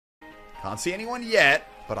Can't see anyone yet,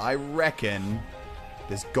 but I reckon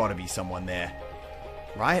there's got to be someone there.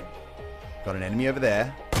 Right? Got an enemy over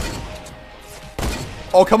there.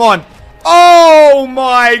 Oh, come on. Oh,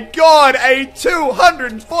 my God. A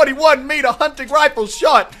 241-meter hunting rifle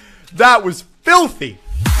shot. That was filthy.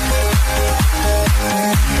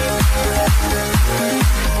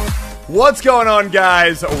 What's going on,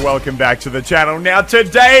 guys? Welcome back to the channel. Now,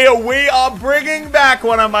 today we are bringing back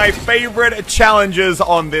one of my favorite challenges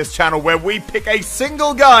on this channel, where we pick a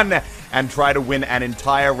single gun and try to win an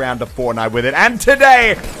entire round of Fortnite with it. And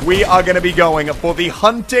today, we are going to be going for the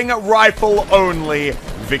hunting rifle only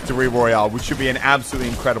Victory Royale, which should be an absolutely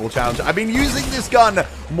incredible challenge. I've been using this gun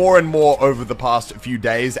more and more over the past few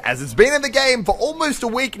days, as it's been in the game for almost a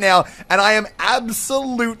week now, and I am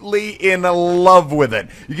absolutely in love with it.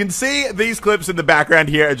 You can see these clips in the background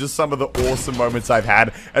here are just some of the awesome moments I've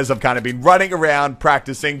had as I've kind of been running around,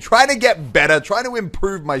 practicing, trying to get better, trying to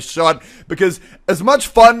improve my shot, because as much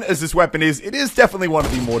fun as this weapon is, it is definitely one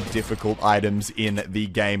of the more difficult items in the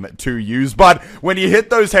game to use. But when you hit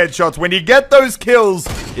those headshots, when you get those kills,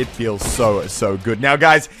 it feels so good. Now,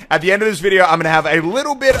 guys, at the end of this video, I'm going to have a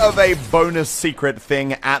little bit of a bonus secret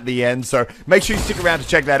thing at the end, so make sure you stick around to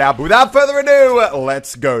check that out. But without further ado,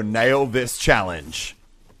 let's go nail this challenge.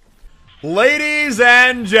 Ladies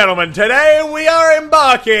and gentlemen, today we are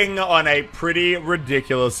embarking on a pretty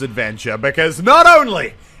ridiculous adventure, because not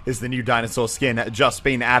only is the new dinosaur skin just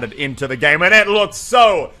been added into the game, and it looks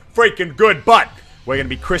so freaking good, but we're going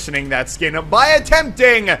to be christening that skin by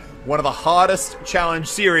attempting one of the hardest challenge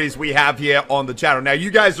series we have here on the channel. Now,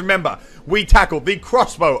 you guys remember, we tackled the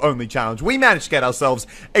crossbow-only challenge. We managed to get ourselves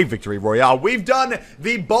a Victory Royale. We've done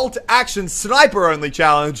the bolt-action sniper-only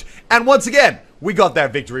challenge, and once again, we got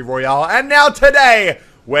that Victory Royale. And now today,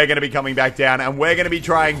 we're going to be coming back down, and we're going to be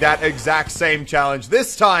trying that exact same challenge.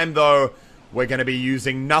 This time, though, we're going to be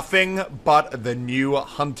using nothing but the new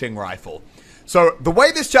hunting rifle. So, the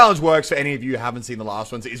way this challenge works, for any of you who haven't seen the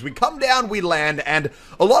last ones, is we come down, we land, and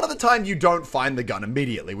a lot of the time you don't find the gun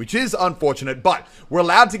immediately, which is unfortunate, but we're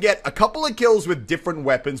allowed to get a couple of kills with different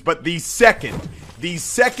weapons, but the second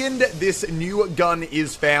this new gun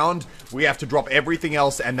is found, we have to drop everything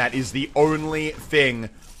else, and that is the only thing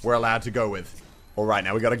we're allowed to go with. Alright,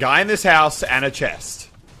 now we got a guy in this house and a chest.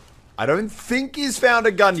 I don't think he's found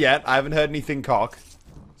a gun yet. I haven't heard anything cock.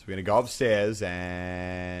 So we're going to go upstairs,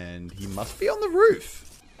 and he must be on the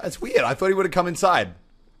roof. That's weird. I thought he would have come inside.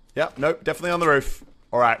 Yep, nope, definitely on the roof.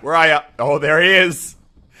 Alright, where are you? Oh, there he is.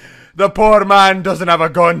 The poor man doesn't have a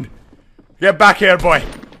gun. Get back here, boy.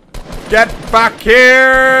 Get back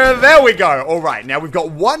here. There we go. Alright, now we've got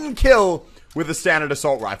one kill with the standard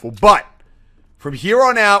assault rifle, but from here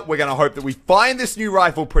on out, we're going to hope that we find this new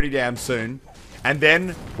rifle pretty damn soon. And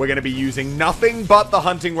then we're going to be using nothing but the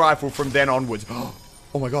hunting rifle from then onwards.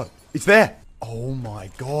 Oh my god, it's there. Oh my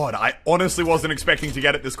god, I honestly wasn't expecting to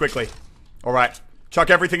get it this quickly. Alright, chuck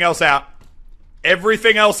everything else out.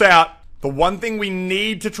 Everything else out. The one thing we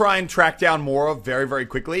need to try and track down more of very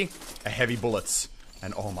quickly are heavy bullets.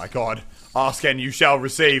 And oh my god, ask and you shall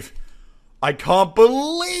receive. I can't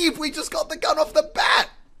believe we just got the gun off the bat.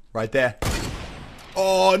 Right there.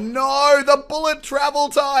 Oh no, the bullet travel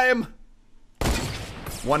time.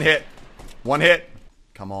 One hit. One hit.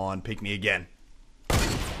 Come on, pick me again.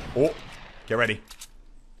 Oh, get ready.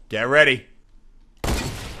 Get ready.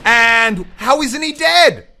 And how isn't he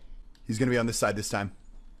dead? He's going to be on this side this time.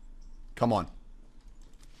 Come on.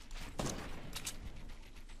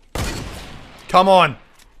 Come on.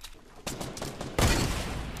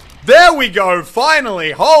 There we go,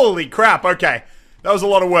 finally. Holy crap. Okay, that was a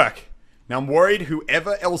lot of work. Now I'm worried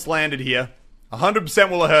whoever else landed here 100%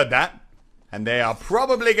 will have heard that. And they are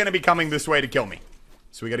probably going to be coming this way to kill me.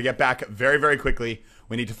 So we got to get back very quickly.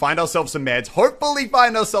 We need to find ourselves some meds. Hopefully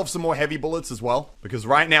find ourselves some more heavy bullets as well. Because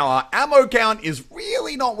right now our ammo count is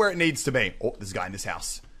really not where it needs to be. Oh, there's a guy in this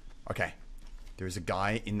house. Okay. There is a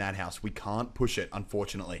guy in that house. We can't push it,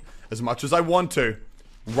 unfortunately. As much as I want to,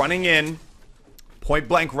 running in point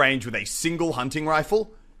blank range with a single hunting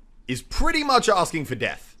rifle is pretty much asking for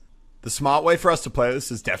death. The smart way for us to play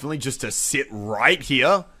this is definitely just to sit right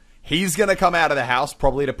here. He's gonna come out of the house,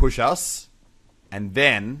 probably to push us. And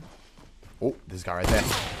then... oh, there's a guy right there.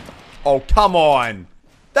 Oh, come on.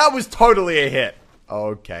 That was totally a hit.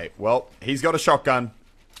 Okay, well, he's got a shotgun.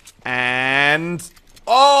 And...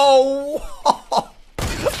 oh!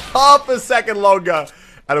 Half a second longer.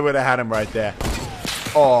 And I would have had him right there.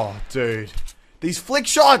 Oh, dude. These flick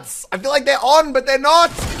shots! I feel like they're on, but they're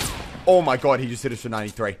not! Oh my god, he just hit us for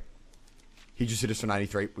 93. He just hit us for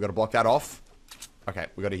 93. We gotta block that off. Okay,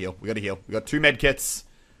 we gotta heal. We gotta heal. We got 2 med kits.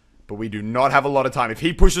 But we do not have a lot of time. If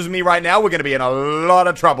he pushes me right now, we're gonna be in a lot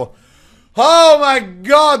of trouble. Oh my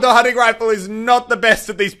god, the hunting rifle is not the best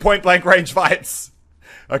at these point-blank range fights.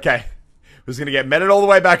 Okay. We're just gonna get meted all the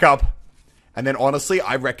way back up. And then honestly,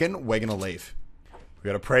 I reckon we're gonna leave. We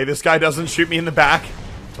gotta pray this guy doesn't shoot me in the back.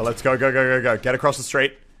 So let's go, go, go, go, go. Get across the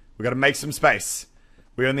street. We gotta make some space.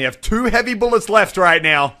 We only have 2 heavy bullets left right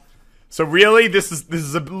now. So really, this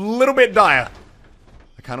is a little bit dire.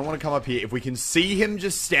 I kind of want to come up here. If we can see him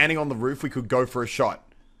just standing on the roof, we could go for a shot.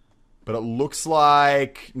 But it looks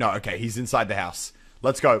like... No, okay, he's inside the house.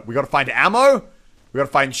 Let's go. We gotta find ammo. We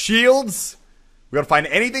gotta find shields. We gotta find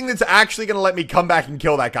anything that's actually gonna let me come back and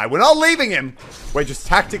kill that guy. We're not leaving him. We're just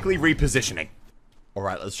tactically repositioning.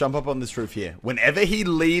 Alright, let's jump up on this roof here. Whenever he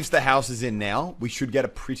leaves the house is in now, we should get a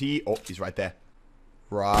pretty... Oh, he's right there.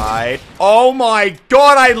 Right. Oh my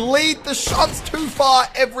god, I lead the shots too far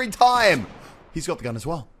every time. He's got the gun as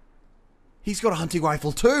well. He's got a hunting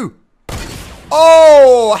rifle too.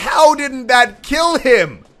 Oh, how didn't that kill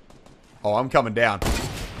him? Oh, I'm coming down.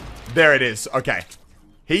 There it is. Okay.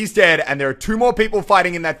 He's dead, and there are 2 more people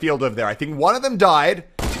fighting in that field over there. I think one of them died.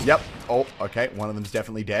 Yep. Oh, okay. One of them's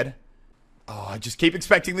definitely dead. Oh, I just keep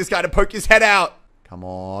expecting this guy to poke his head out. Come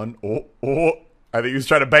on. Oh, oh. I think he was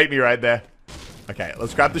trying to bait me right there. Okay,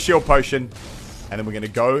 let's grab the shield potion. And then we're going to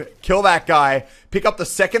go kill that guy. Pick up the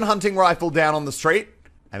second hunting rifle down on the street.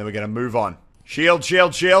 And then we're going to move on. Shield,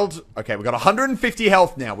 shield, shield. Okay, we've got 150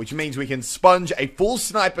 health now, which means we can sponge a full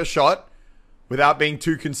sniper shot without being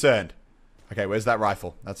too concerned. Okay, where's that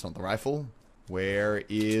rifle? That's not the rifle. Where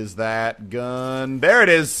is that gun? There it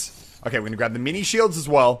is. Okay, we're going to grab the mini shields as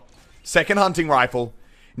well. Second hunting rifle.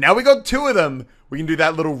 Now we got 2 of them. We can do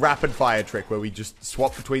that little rapid fire trick where we just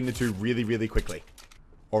swap between the 2 really, really quickly.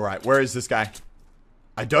 Alright, where is this guy?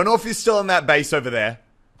 I don't know if he's still in that base over there.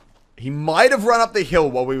 He might have run up the hill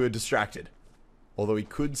while we were distracted. Although he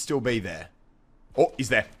could still be there. Oh, he's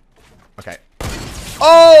there. Okay.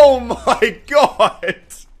 Oh my god!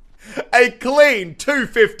 A clean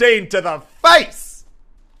 215 to the face!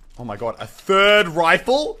 Oh my god, a 3rd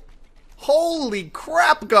rifle? Holy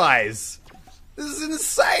crap, guys! This is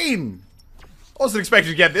insane! I wasn't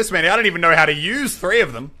expecting to get this many. I don't even know how to use 3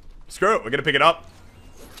 of them. Screw it, we're gonna pick it up.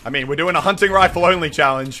 I mean, we're doing a hunting rifle only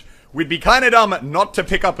challenge. We'd be kind of dumb not to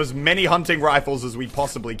pick up as many hunting rifles as we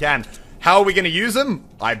possibly can. How are we gonna use them?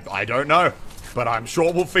 I don't know. But I'm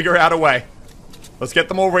sure we'll figure out a way. Let's get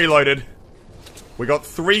them all reloaded. We got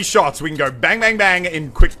 3 shots. We can go bang, bang, bang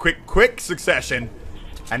in quick succession.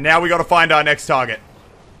 And now we gotta find our next target.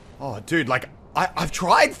 Oh, dude, like, I've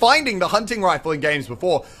tried finding the hunting rifle in games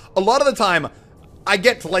before. A lot of the time, I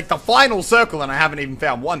get to, like, the final circle and I haven't even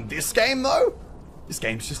found one. This game, though? This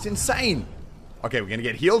game's just insane. Okay, we're gonna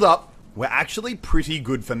get healed up. We're actually pretty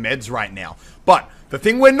good for meds right now. But the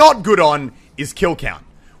thing we're not good on is kill count.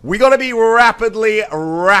 We gotta be rapidly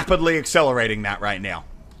accelerating that right now.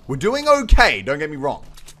 We're doing okay, don't get me wrong.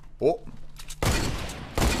 Oh.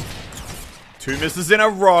 2 misses in a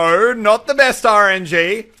row. Not the best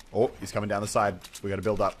RNG. Oh, he's coming down the side. We gotta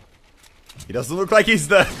build up. He doesn't look like he's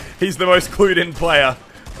the most clued in player.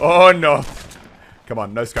 Oh no. Come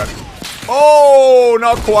on, no scope. Oh,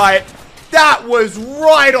 not quite. That was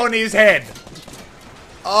right on his head.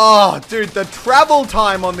 Oh, dude, the travel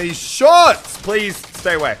time on these shots. Please,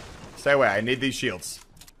 stay away. Stay away. I need these shields.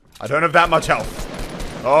 I don't have that much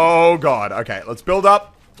health. Oh, God. Okay, let's build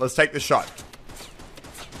up. Let's take the shot.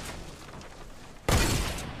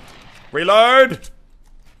 Reload.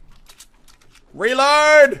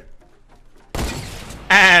 Reload.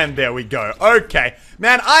 And there we go. Okay.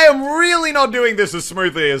 Man, I am really not doing this as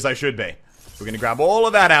smoothly as I should be. We're going to grab all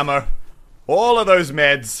of that ammo. All of those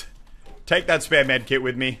meds. Take that spare med kit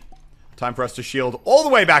with me. Time for us to shield all the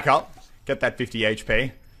way back up. Get that 50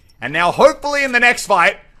 HP. And now, hopefully, in the next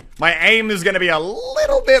fight, my aim is going to be a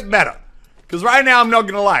little bit better. Because right now, I'm not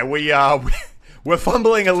going to lie. We're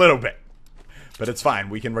fumbling a little bit. But it's fine.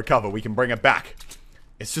 We can recover. We can bring it back.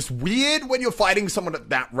 It's just weird when you're fighting someone at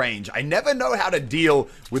that range. I never know how to deal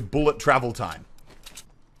with bullet travel time.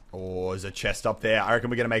 Oh, there's a chest up there. I reckon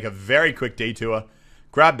we're going to make a very quick detour.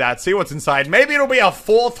 Grab that, see what's inside. Maybe it'll be a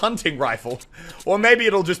 4th hunting rifle. Or maybe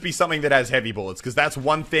it'll just be something that has heavy bullets. Because that's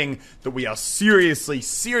one thing that we are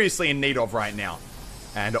seriously in need of right now.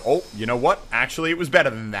 And, oh, you know what? Actually, it was better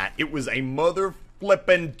than that. It was a mother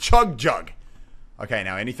flippin' chug jug. Okay,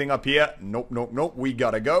 now anything up here? Nope, nope, nope. We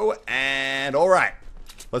gotta go. And, alright.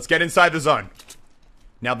 Let's get inside the zone.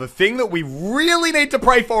 Now, the thing that we really need to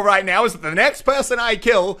pray for right now is that the next person I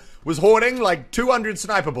kill was hoarding like 200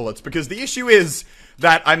 sniper bullets. Because the issue is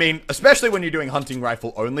that, I mean, especially when you're doing hunting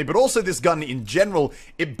rifle only, but also this gun in general,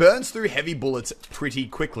 it burns through heavy bullets pretty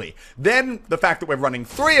quickly. Then, the fact that we're running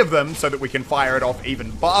 3 of them so that we can fire it off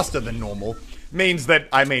even faster than normal means that,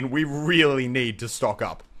 I mean, we really need to stock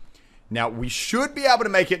up. Now, we should be able to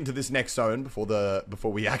make it into this next zone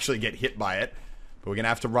before we actually get hit by it. But we're going to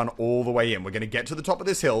have to run all the way in. We're going to get to the top of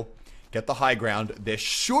this hill, get the high ground. There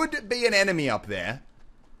should be an enemy up there.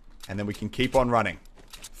 And then we can keep on running.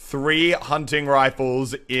 3 hunting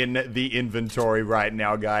rifles in the inventory right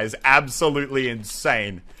now, guys. Absolutely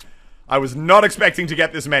insane. I was not expecting to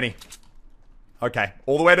get this many. Okay,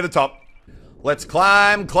 all the way to the top. Let's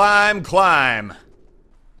climb, climb, climb.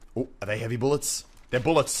 Oh, are they heavy bullets? They're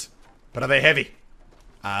bullets. But are they heavy?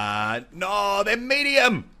 No, they're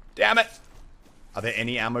medium. Damn it. Are there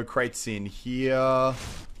any ammo crates in here?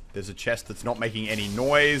 There's a chest that's not making any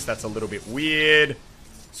noise. That's a little bit weird.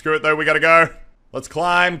 Screw it though, we gotta go. Let's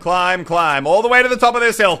climb, climb, climb. All the way to the top of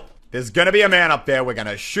this hill. There's gonna be a man up there. We're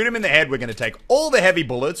gonna shoot him in the head. We're gonna take all the heavy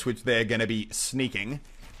bullets, which they're gonna be sneaking.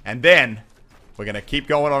 And then, we're gonna keep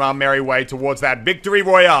going on our merry way towards that victory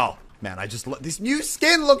royale. Man, this new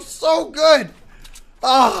skin looks so good.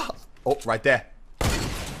 Ah. Oh, right there.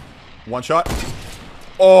 One shot.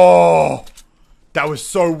 Oh. That was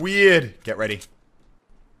so weird. Get ready.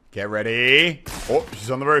 Get ready. Oh,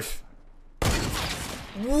 she's on the roof.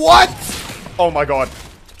 What? Oh my god.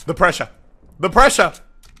 The pressure. The pressure.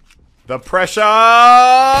 The pressure.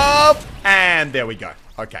 And there we go.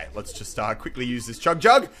 Okay, let's just quickly use this chug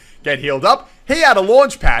jug. Get healed up. He had a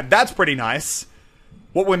launch pad. That's pretty nice.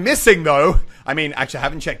 What we're missing though, I mean, actually I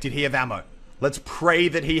haven't checked. Did he have ammo? Let's pray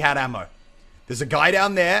that he had ammo. There's a guy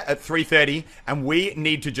down there at 3:30, and we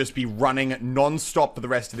need to just be running non-stop for the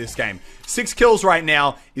rest of this game. 6 kills right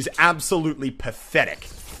now is absolutely pathetic.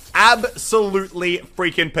 Absolutely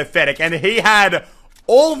freaking pathetic. And he had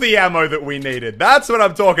all the ammo that we needed. That's what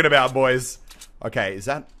I'm talking about, boys. Okay, is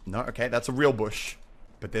that... No, okay, that's a real bush.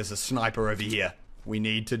 But there's a sniper over here. We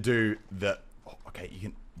need to do the... Oh, okay, you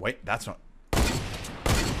can... Wait, that's not...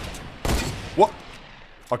 What?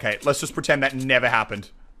 Okay, let's just pretend that never happened.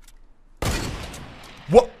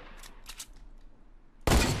 What?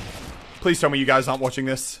 Please tell me you guys aren't watching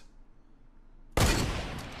this.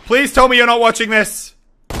 Please tell me you're not watching this.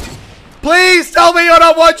 Please tell me you're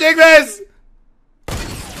not watching this.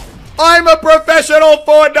 I'm a professional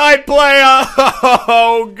Fortnite player.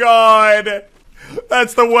 Oh, God.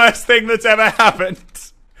 That's the worst thing that's ever happened.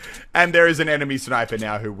 And there is an enemy sniper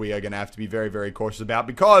now who we are going to have to be very, very cautious about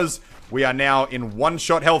because we are now in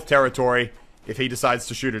one-shot health territory if he decides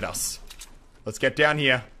to shoot at us. Let's get down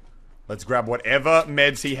here. Let's grab whatever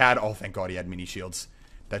meds he had. Oh, thank God he had mini shields.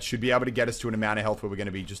 That should be able to get us to an amount of health where we're going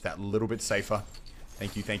to be just that little bit safer.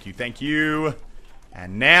 Thank you, thank you, thank you.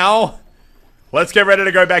 And now, let's get ready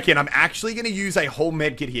to go back in. I'm actually going to use a whole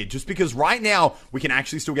med kit here just because right now we can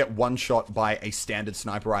actually still get one shot by a standard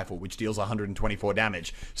sniper rifle, which deals 124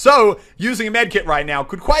 damage. So, using a med kit right now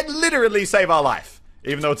could quite literally save our life,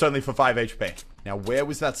 even though it's only for 5 HP. Now, where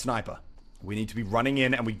was that sniper? We need to be running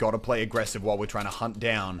in and we got to play aggressive while we're trying to hunt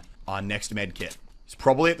down our next med kit. He's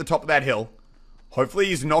probably at the top of that hill. Hopefully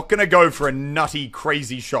he's not going to go for a nutty,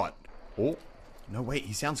 crazy shot. Oh, no, wait,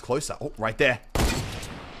 he sounds closer. Oh, right there.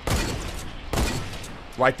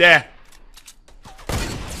 Right there.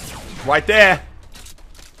 Right there.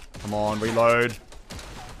 Come on, reload.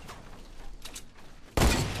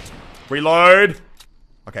 Reload.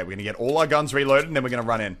 Okay, we're going to get all our guns reloaded and then we're going to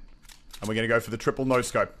run in. And we're going to go for the triple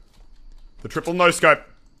no-scope. The triple no-scope.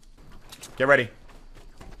 Get ready.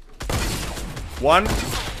 1.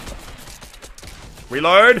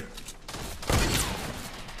 Reload.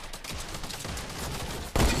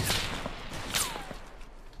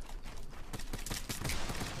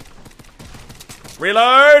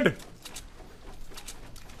 Reload.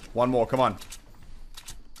 1 more, come on.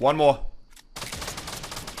 1 more.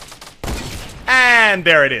 And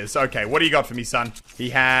there it is. Okay, what do you got for me, son?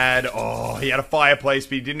 He had a fireplace,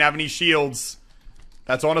 but he didn't have any shields.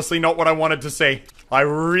 That's honestly not what I wanted to see. I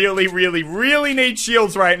really, really, really need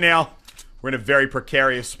shields right now. We're in a very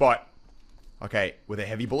precarious spot. Okay, were there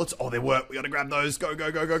heavy bullets? Oh, there were. We gotta grab those. Go,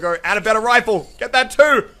 go, go, go, go. And a better rifle. Get that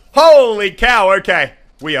too. Holy cow, okay.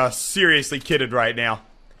 We are seriously kitted right now.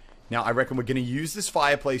 Now, I reckon we're gonna use this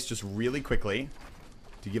fireplace just really quickly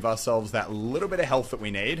to give ourselves that little bit of health that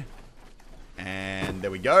we need. And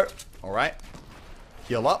there we go. Alright.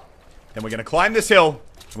 Heal up. Then we're gonna climb this hill.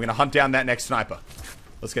 And we're gonna hunt down that next sniper.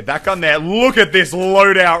 Let's get that gun there. Look at this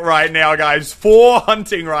loadout right now, guys. 4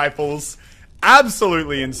 hunting rifles.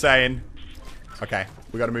 Absolutely insane. Okay,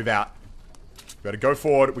 we gotta move out. We gotta go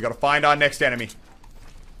forward. We gotta find our next enemy.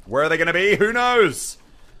 Where are they gonna be? Who knows?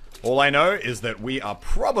 All I know is that we are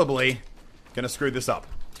probably gonna screw this up.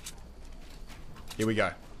 Here we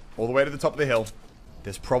go. All the way to the top of the hill.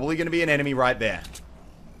 There's probably gonna be an enemy right there.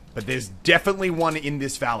 But there's definitely one in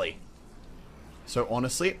this valley. So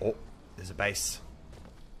honestly, oh, there's a base.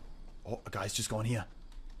 Oh, a guy's just gone here.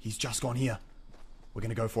 He's just gone here. We're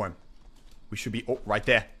gonna go for him. We should be, oh, right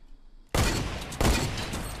there.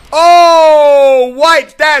 Oh,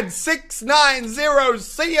 White Dad 690.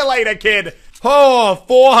 See you later, kid. Oh,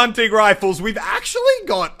 4 hunting rifles. We've actually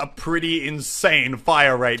got a pretty insane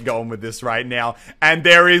fire rate going with this right now. And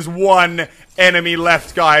there is 1 enemy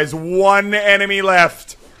left, guys. 1 enemy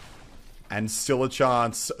left. And still a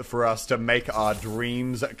chance for us to make our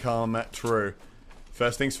dreams come true.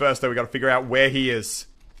 First things first, though, we got to figure out where he is.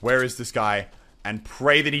 Where is this guy? And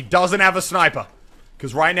pray that he doesn't have a sniper.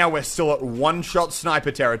 Because right now we're still at one-shot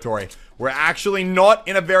sniper territory. We're actually not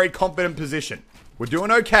in a very confident position. We're doing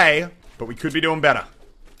okay, but we could be doing better.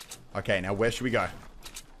 Okay, now where should we go?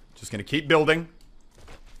 Just gonna keep building.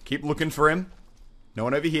 Keep looking for him. No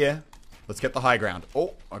one over here. Let's get the high ground.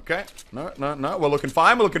 Oh, okay. No. We're looking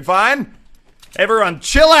fine. We're looking fine. Everyone,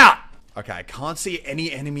 chill out. Okay, I can't see any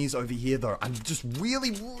enemies over here, though. I'm just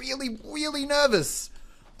really nervous.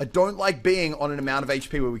 I don't like being on an amount of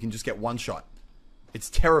HP where we can just get one shot. It's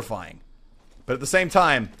terrifying. But at the same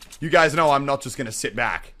time, you guys know I'm not just going to sit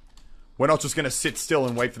back. We're not just going to sit still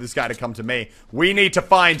and wait for this guy to come to me. We need to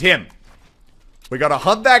find him. We got to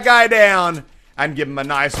hunt that guy down and give him a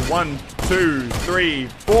nice 1, 2, 3,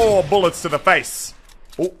 4 bullets to the face.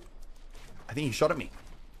 Oh, I think he shot at me.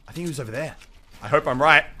 I think he was over there. I hope I'm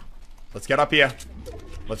right. Let's get up here.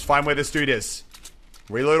 Let's find where this dude is.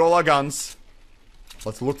 Reload all our guns.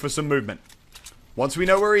 Let's look for some movement. Once we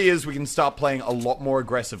know where he is, we can start playing a lot more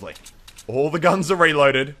aggressively. All the guns are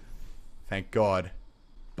reloaded. Thank God.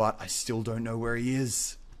 But I still don't know where he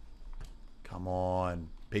is. Come on.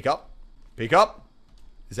 Peek up. Peek up.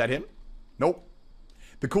 Is that him? Nope.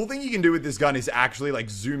 The cool thing you can do with this gun is actually like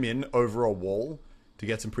zoom in over a wall to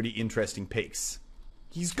get some pretty interesting peeks.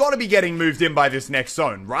 He's got to be getting moved in by this next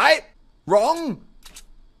zone, right? Wrong?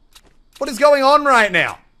 What is going on right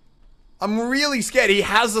now? I'm really scared. He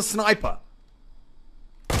has a sniper.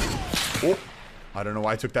 Oh, I don't know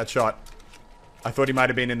why I took that shot. I thought he might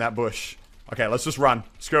have been in that bush. Okay, let's just run.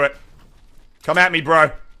 Screw it. Come at me,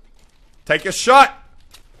 bro. Take a shot.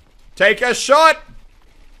 Take a shot.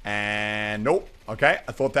 And nope. Okay,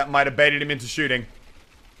 I thought that might have baited him into shooting. It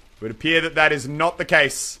would appear that that is not the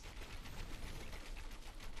case.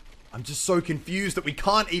 I'm just so confused that we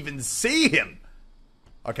can't even see him.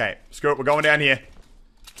 Okay, screw it. We're going down here.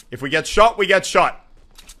 If we get shot, we get shot.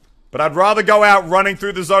 But I'd rather go out running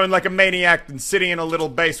through the zone like a maniac than sitting in a little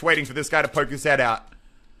base waiting for this guy to poke his head out.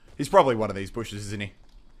 He's probably one of these bushes, isn't he?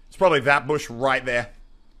 It's probably that bush right there.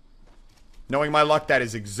 Knowing my luck, that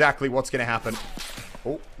is exactly what's going to happen.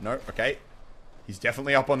 Oh, no, okay. He's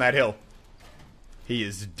definitely up on that hill. He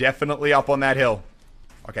is definitely up on that hill.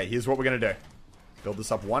 Okay, here's what we're going to do. Build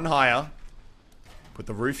this up one higher. Put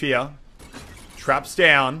the roof here. Traps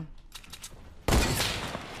down.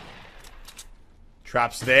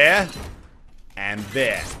 Traps there. And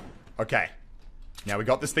there. Okay. Now we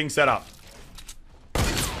got this thing set up. I'm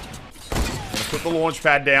gonna put the launch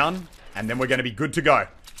pad down. And then we're gonna be good to go.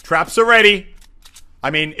 Traps are ready.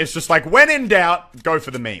 I mean, it's just like, when in doubt, go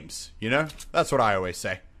for the memes. You know? That's what I always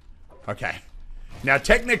say. Okay. Now,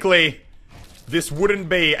 technically, this wouldn't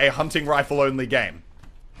be a hunting rifle only game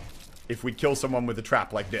if we kill someone with a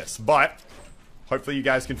trap like this. But hopefully you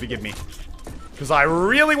guys can forgive me, because I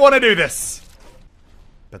really want to do this.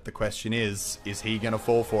 But the question is he gonna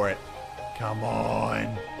fall for it? Come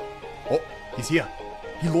on. Oh, he's here.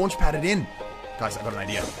 He launch padded in. Guys, I got an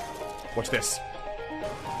idea. Watch this.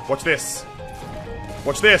 Watch this.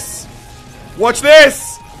 Watch this. Watch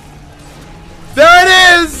this. There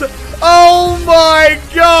it is. Oh my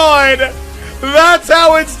God. That's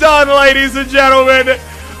how it's done, ladies and gentlemen.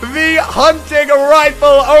 The hunting rifle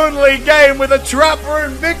only game with a trap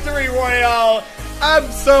room victory royale.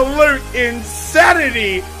 Absolute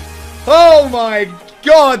insanity. Oh my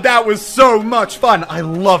God, that was so much fun. I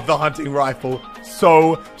love the hunting rifle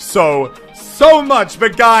so much.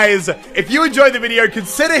 But guys, if you enjoyed the video,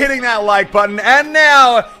 consider hitting that like button. And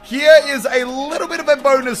now, here is a little bit of a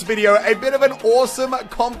bonus video, a bit of an awesome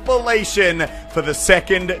compilation for the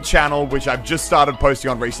second channel, which I've just started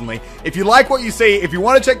posting on recently. If you like what you see, if you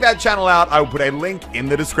want to check that channel out, I will put a link in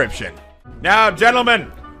the description. Now,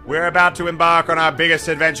 gentlemen, we're about to embark on our biggest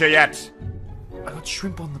adventure yet. I got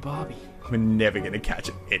shrimp on the barbie. We're never gonna catch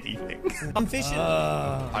anything. I'm fishing.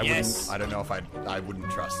 Yes. I don't know if I wouldn't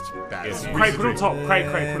trust that. Yes. Craig, put on top. Craig,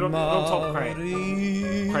 put on top. Craig.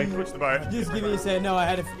 Craig, push the boat. Just give me a second. No, I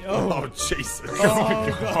had a few. Oh, Jesus.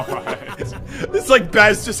 Oh, God. It's like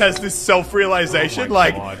Baz just has this self-realization.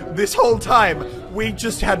 Like, this whole time, we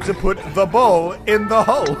just had to put the ball in the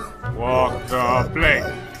hole. Walk the plank.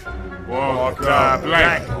 Walk the the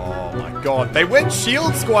plank. plank. Oh my god. They went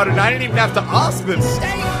shield squad and I didn't even have to ask them.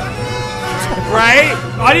 Cray?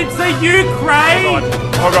 I didn't say you, Cray.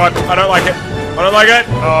 Oh god. I don't like it. I don't like it.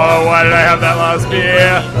 Oh, why did I have that last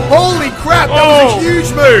year? Holy crap, that was a huge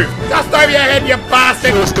move. Just over your head, you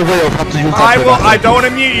bastard. I don't want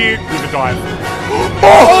to mute you. He's a dive.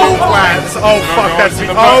 Oh, lads. Oh, fuck, that's me.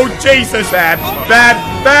 Oh, Jesus, bad. Bad.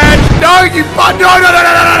 No, you butt. No.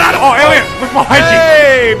 Oh, Elliot, look behind you.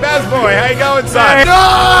 Hey, Baz boy, how you going, son? Hey.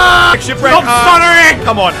 No! Shipwreck. Stop stuttering.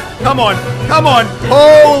 Come on.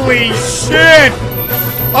 Holy shit.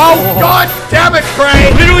 Oh, god damn it,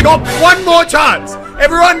 Cray. Literally got one more chance.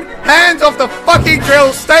 Everyone, hands off the fucking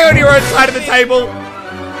drill. Stay on your own side of the table.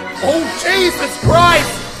 Oh, Jesus Christ.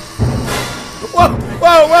 Whoa.